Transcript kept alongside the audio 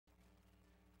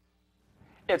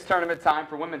It's tournament time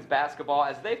for women's basketball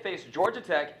as they face Georgia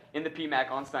Tech in the PMAC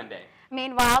on Sunday.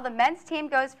 Meanwhile, the men's team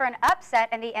goes for an upset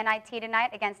in the NIT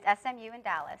tonight against SMU in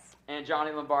Dallas. And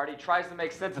Johnny Lombardi tries to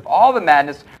make sense of all the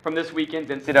madness from this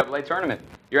weekend's NCAA tournament.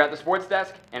 You're at the sports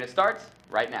desk, and it starts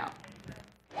right now.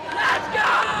 Let's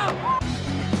go!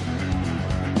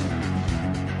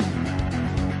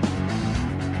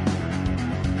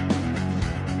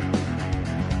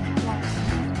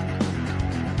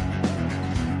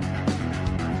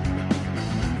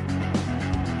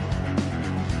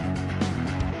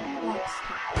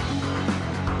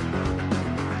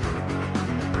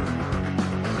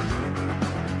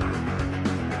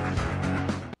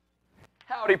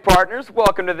 Howdy partners,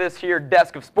 welcome to this here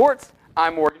Desk of Sports.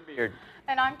 I'm Morgan Beard.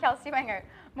 And I'm Kelsey Wingert.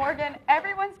 Morgan,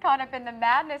 everyone's caught up in the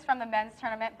madness from the men's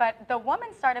tournament, but the women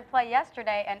started play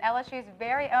yesterday, and LSU's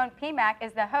very own PMAC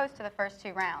is the host to the first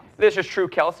two rounds. This is true,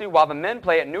 Kelsey. While the men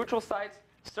play at neutral sites,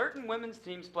 certain women's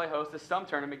teams play host to some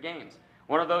tournament games.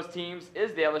 One of those teams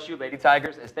is the LSU Lady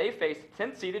Tigers as they face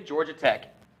 10th-seeded Georgia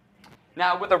Tech.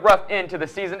 Now, with a rough end to the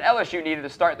season, LSU needed to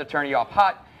start the tourney off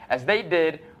hot, as they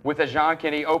did with a John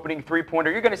Kinney opening three-pointer.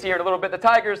 You're going to see here in a little bit the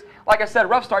Tigers, like I said,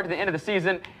 rough start to the end of the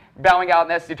season, bowing out in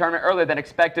the SEC tournament earlier than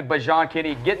expected, but John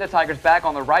Kinney getting the Tigers back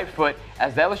on the right foot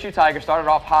as the LSU Tigers started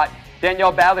off hot.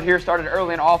 Danielle Ballard here started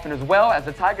early and often as well as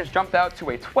the Tigers jumped out to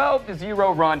a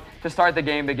 12-0 run to start the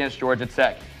game against Georgia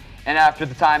Tech. And after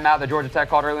the timeout that Georgia Tech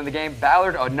called early in the game,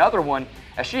 Ballard another one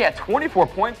as she had 24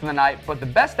 points in the night, but the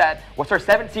best stat was her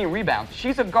 17 rebounds.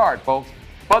 She's a guard, folks.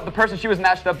 But the person she was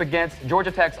matched up against,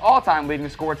 Georgia Tech's all-time leading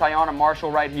scorer, Tiana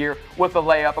Marshall, right here with a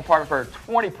layup, a part of her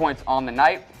 20 points on the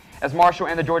night. As Marshall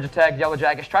and the Georgia Tech Yellow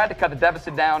Jackets tried to cut the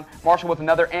deficit down, Marshall with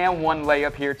another and one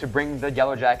layup here to bring the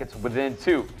Yellow Jackets within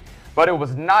two. But it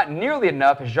was not nearly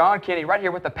enough as John Kinney, right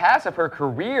here with the pass of her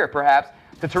career, perhaps,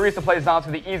 to Teresa Plaisance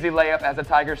with the easy layup as the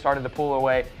Tigers started to pull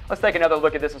away. Let's take another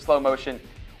look at this in slow motion.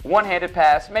 One-handed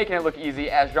pass, making it look easy,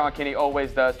 as John Kinney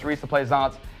always does. Teresa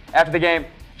Plaisance. After the game,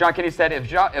 John Kinney said,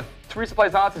 if Teresa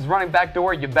Plaisance is running back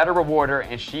door, you better reward her,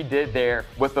 and she did there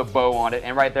with a bow on it.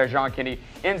 And right there, John Kinney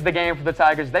ends the game for the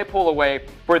Tigers. They pull away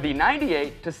for the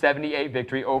 98-78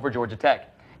 victory over Georgia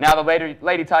Tech. Now the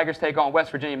Lady Tigers take on West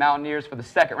Virginia Mountaineers for the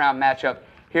second-round matchup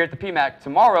here at the PMAC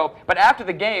tomorrow. But after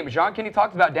the game, John Kinney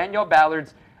talked about Danielle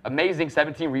Ballard's amazing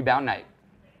 17-rebound night.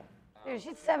 Dude,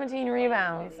 she's 17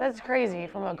 rebounds. That's crazy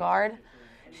from a guard.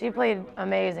 She played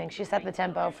amazing. She set the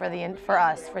tempo for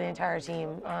us, for the entire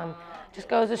team. Just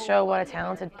goes to show what a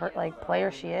talented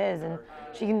player she is, and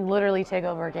she can literally take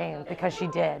over a game because she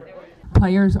did.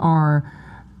 Players are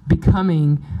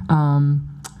becoming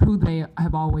who they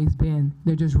have always been.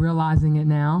 They're just realizing it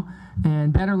now,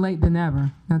 and better late than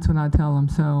never. That's what I tell them.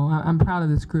 So I'm proud of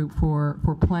this group for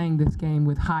playing this game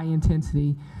with high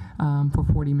intensity for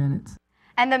 40 minutes.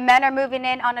 And the men are moving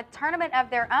in on a tournament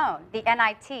of their own, the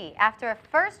NIT, after a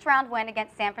first-round win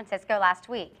against San Francisco last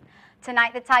week.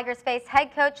 Tonight, the Tigers face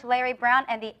head coach Larry Brown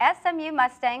and the SMU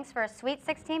Mustangs for a Sweet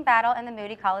 16 battle in the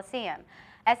Moody Coliseum.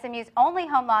 SMU's only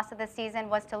home loss of the season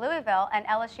was to Louisville, and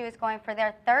LSU is going for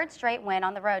their third straight win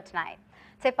on the road tonight.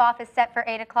 Tip-off is set for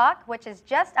 8 o'clock, which is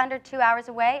just under 2 hours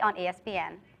away on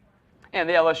ESPN. And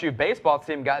the LSU baseball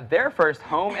team got their first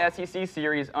home SEC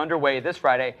series underway this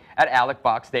Friday at Alec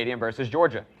Box Stadium versus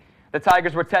Georgia. The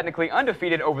Tigers were technically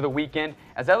undefeated over the weekend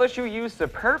as LSU used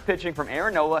superb pitching from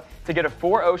Aaron Nola to get a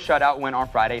 4-0 shutout win on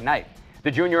Friday night.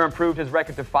 The junior improved his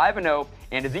record to 5-0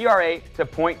 and his ERA to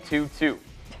 .22.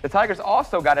 The Tigers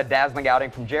also got a dazzling outing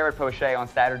from Jared Poche on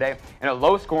Saturday in a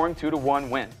low-scoring 2-1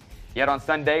 win. Yet on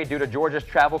Sunday, due to Georgia's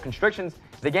travel constrictions,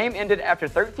 the game ended after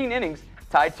 13 innings,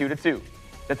 tied 2-2.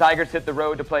 The Tigers hit the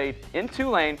road to play in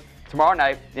Tulane tomorrow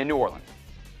night in New Orleans.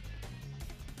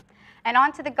 And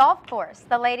on to the golf course.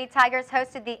 The Lady Tigers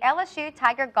hosted the LSU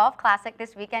Tiger Golf Classic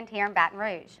this weekend here in Baton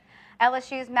Rouge.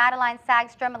 LSU's Madeline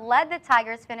Sagstrom led the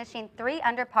Tigers, finishing 3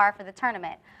 under par for the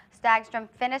tournament. Sagstrom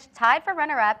finished tied for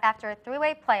runner-up after a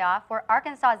three-way playoff where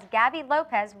Arkansas's Gabby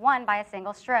Lopez won by a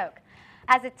single stroke.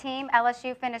 As a team,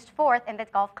 LSU finished 4th in the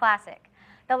Golf Classic.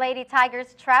 The Lady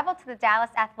Tigers traveled to the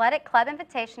Dallas Athletic Club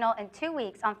Invitational in 2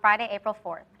 weeks on Friday, April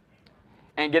 4th.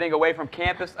 And getting away from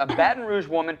campus, a Baton Rouge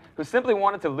woman who simply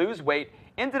wanted to lose weight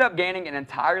ended up gaining an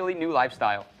entirely new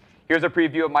lifestyle. Here's a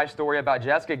preview of my story about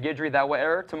Jessica Guidry that will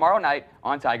air tomorrow night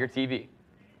on Tiger TV.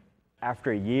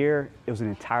 After a year, it was an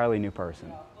entirely new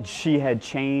person. She had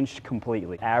changed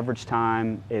completely. Average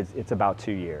time it's about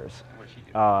 2 years. What did she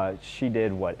do? She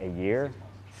did what, a year?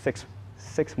 Six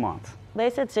months. They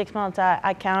said 6 months.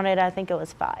 I counted. I think it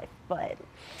was 5, but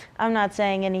I'm not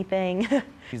saying anything.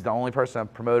 She's the only person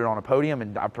I've promoted on a podium,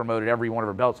 and I've promoted every one of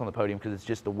her belts on the podium because it's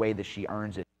just the way that she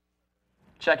earns it.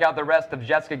 Check out the rest of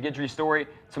Jessica Guidry's story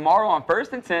tomorrow on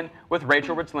First and 10 with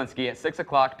Rachel Richlinski at 6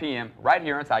 o'clock p.m. right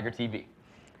here on Tiger TV.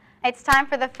 It's time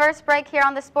for the first break here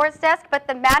on the Sports Desk, but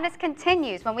the madness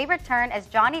continues when we return as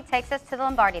Johnny takes us to the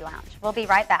Lombardi Lounge. We'll be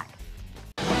right back.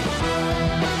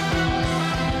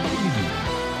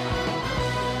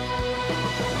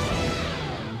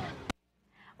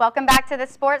 Welcome back to the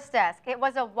Sports Desk. It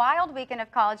was a wild weekend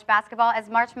of college basketball as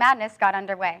March Madness got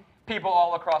underway. People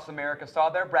all across America saw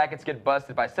their brackets get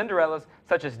busted by Cinderellas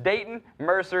such as Dayton,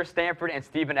 Mercer, Stanford, and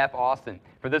Stephen F. Austin.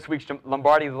 For this week's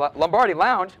Lombardi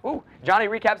Lounge, Johnny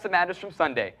recaps the madness from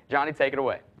Sunday. Johnny, take it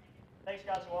away. Thanks,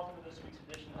 guys, and welcome to this week's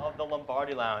edition of the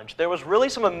Lombardi Lounge. There was really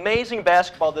some amazing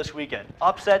basketball this weekend.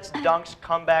 Upsets, dunks,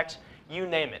 comebacks, you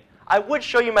name it. I would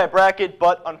show you my bracket,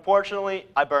 but unfortunately,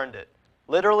 I burned it.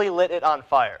 Literally lit it on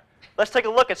fire. Let's take a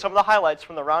look at some of the highlights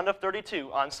from the round of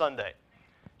 32 on Sunday.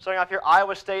 Starting off here,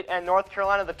 Iowa State and North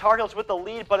Carolina. The Tar Heels with the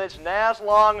lead, but it's Naz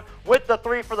Long with the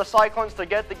 3 for the Cyclones to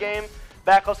get the game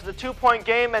back close to the 2-point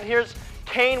game. And here's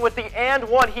Kane with the and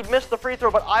 1. He'd missed the free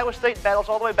throw, but Iowa State battles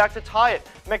all the way back to tie it.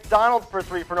 McDonald for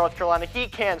 3 for North Carolina. He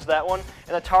cans that one,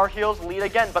 and the Tar Heels lead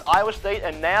again. But Iowa State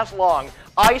and Naz Long,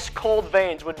 ice-cold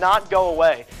veins, would not go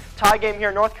away. Tie game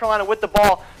here, North Carolina with the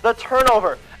ball. The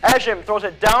turnover. Ejim throws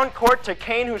it down court to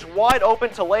Kane, who's wide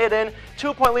open to lay it in.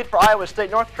 2-point lead for Iowa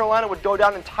State. North Carolina would go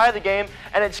down and tie the game,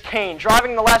 and it's Kane driving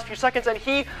in the last few seconds, and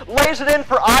he lays it in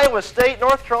for Iowa State.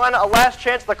 North Carolina, a last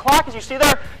chance. The clock, as you see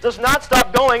there, does not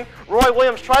stop going. Roy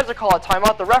Williams tries to call a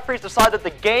timeout. The referees decide that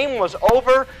the game was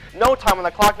over. No time on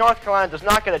the clock. North Carolina does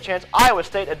not get a chance. Iowa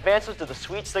State advances to the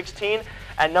Sweet 16,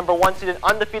 and number 1 seeded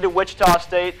undefeated Wichita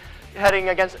State heading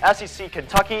against SEC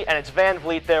Kentucky, and it's Van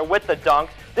Vliet there with the dunk.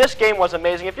 This game was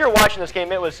amazing. If you're watching this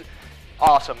game, it was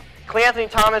awesome. Cleanthony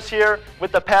Thomas here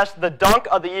with the pass, the dunk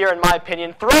of the year in my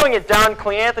opinion. Throwing it down,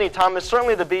 Cleanthony Thomas,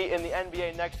 certainly to be in the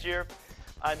NBA next year.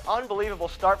 An unbelievable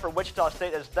start for Wichita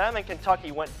State as them and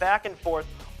Kentucky went back and forth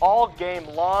all game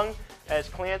long as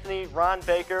Cleanthony, Ron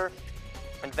Baker,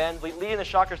 and Van Vliet leading the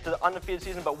Shockers to the undefeated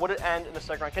season, but would it end in the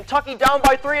second round? Kentucky down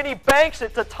by 3, and he banks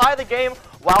it to tie the game.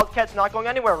 Wildcats not going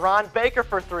anywhere. Ron Baker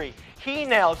for 3. He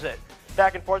nails it.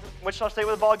 Back and forth. Wichita State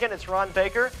with the ball again. It's Ron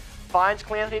Baker. Finds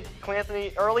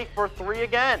Cleanthony early for 3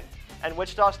 again. And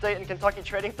Wichita State and Kentucky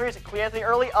trading threes. Cleanthony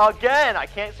early again. I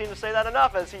can't seem to say that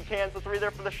enough as he cans the 3 there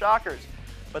for the Shockers.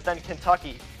 But then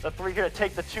Kentucky, the 3 here to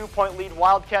take the 2-point lead.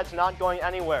 Wildcats not going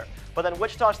anywhere. But then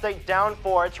Wichita State down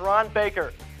 4. It's Ron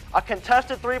Baker. A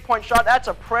contested 3-point shot. That's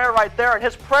a prayer right there. And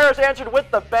his prayer is answered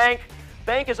with the bank.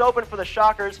 Bank is open for the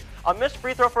Shockers. A missed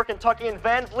free throw for Kentucky and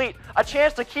Van Vliet. A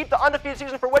chance to keep the undefeated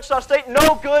season for Wichita State.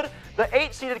 No good. The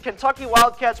 8-seeded Kentucky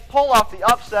Wildcats pull off the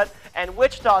upset. And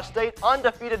Wichita State,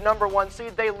 undefeated number 1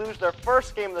 seed, they lose their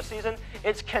first game of the season.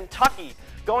 It's Kentucky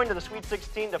going to the Sweet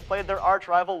 16 to play their arch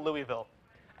rival Louisville.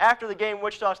 After the game,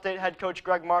 Wichita State head coach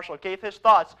Greg Marshall gave his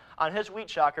thoughts on his Wheat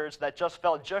Shockers that just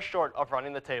fell just short of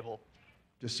running the table.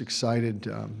 Just excited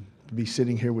to be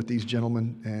sitting here with these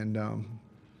gentlemen, and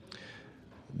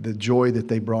the joy that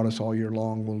they brought us all year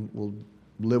long will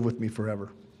live with me forever.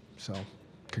 So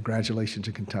congratulations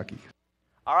to Kentucky.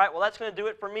 All right, well, that's going to do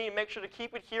it for me. Make sure to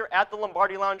keep it here at the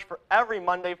Lombardi Lounge for every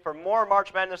Monday for more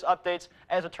March Madness updates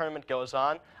as the tournament goes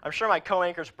on. I'm sure my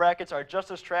co-anchors' brackets are just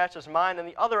as trash as mine and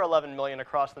the other 11 million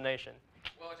across the nation.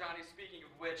 Well, Johnny, speaking of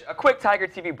which, a quick Tiger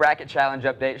TV Bracket Challenge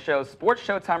update shows Sports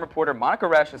Showtime reporter Monica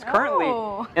Resch is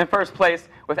currently in first place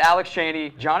with Alex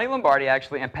Cheney, Johnny Lombardi,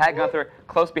 actually, and Pat Gunther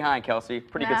close behind Kelsey.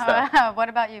 Pretty good stuff. What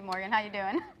about you, Morgan? How you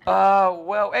doing?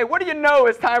 Well, hey, what do you know?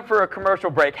 It's time for a commercial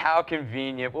break. How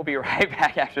convenient. We'll be right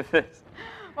back after this.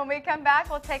 When we come back,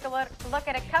 we'll take a look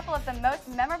at a couple of the most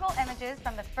memorable images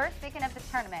from the first weekend of the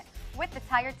tournament with the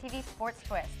Tiger TV Sports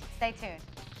Twist. Stay tuned.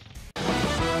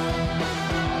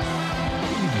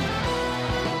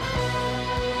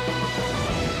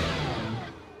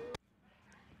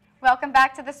 Welcome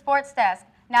back to the Sports Desk.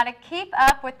 Now, to keep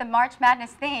up with the March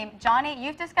Madness theme, Johnny,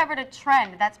 you've discovered a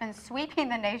trend that's been sweeping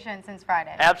the nation since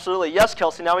Friday. Absolutely. Yes,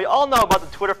 Kelsey. Now, we all know about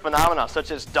the Twitter phenomena such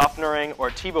as Duffnering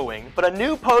or Tebowing, but a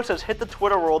new post has hit the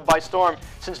Twitter world by storm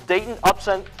since Dayton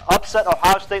upset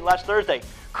Ohio State last Thursday.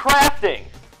 Crafting.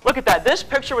 Look at that. This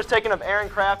picture was taken of Aaron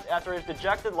Kraft after his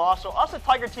dejected loss, so us at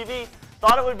Tiger TV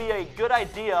thought it would be a good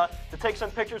idea to take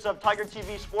some pictures of Tiger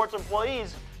TV sports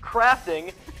employees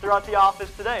crafting throughout the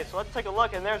office today. So let's take a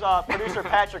look. And there's producer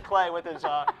Patrick Clay with his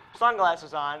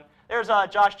sunglasses on. There's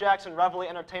Josh Jackson, Reveille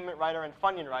entertainment writer and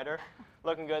Funyun writer.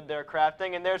 Looking good there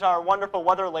crafting. And there's our wonderful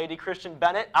weather lady, Kristen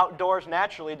Bennett, outdoors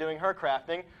naturally doing her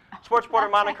crafting. Sports reporter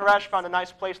Monica Resch found a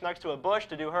nice place next to a bush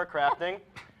to do her crafting.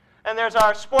 And there's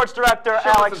our sports director,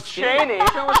 Alex Cheney,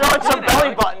 showing some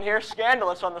belly button here,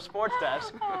 scandalous on the sports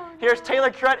desk. Here's Taylor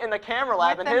Curette in the camera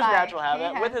lab With in the his mic. natural He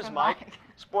habitat has with his the mic. mic.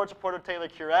 Sports reporter Taylor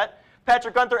Curette.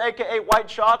 Patrick Gunther, a.k.a. White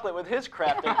Chocolate, with his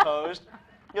crafting post.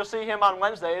 You'll see him on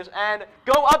Wednesdays. And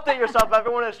go update yourself,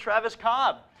 everyone, as Travis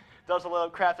Cobb does a little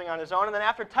crafting on his own. And then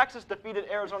after Texas defeated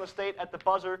Arizona State at the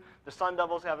buzzer, the Sun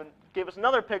Devils gave us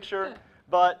another picture,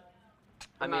 but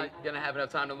I'm not going to have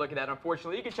enough time to look at that,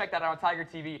 unfortunately. You can check that out on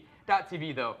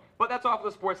TigerTV.tv, though. But that's all for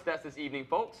the sports desk this evening,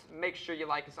 folks. Make sure you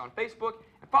like us on Facebook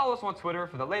and follow us on Twitter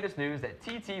for the latest news at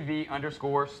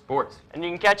ttv_sports. And you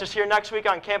can catch us here next week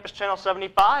on Campus Channel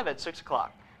 75 at 6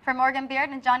 o'clock. For Morgan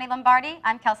Beard and Johnny Lombardi,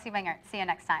 I'm Kelsey Wingert. See you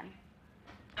next time.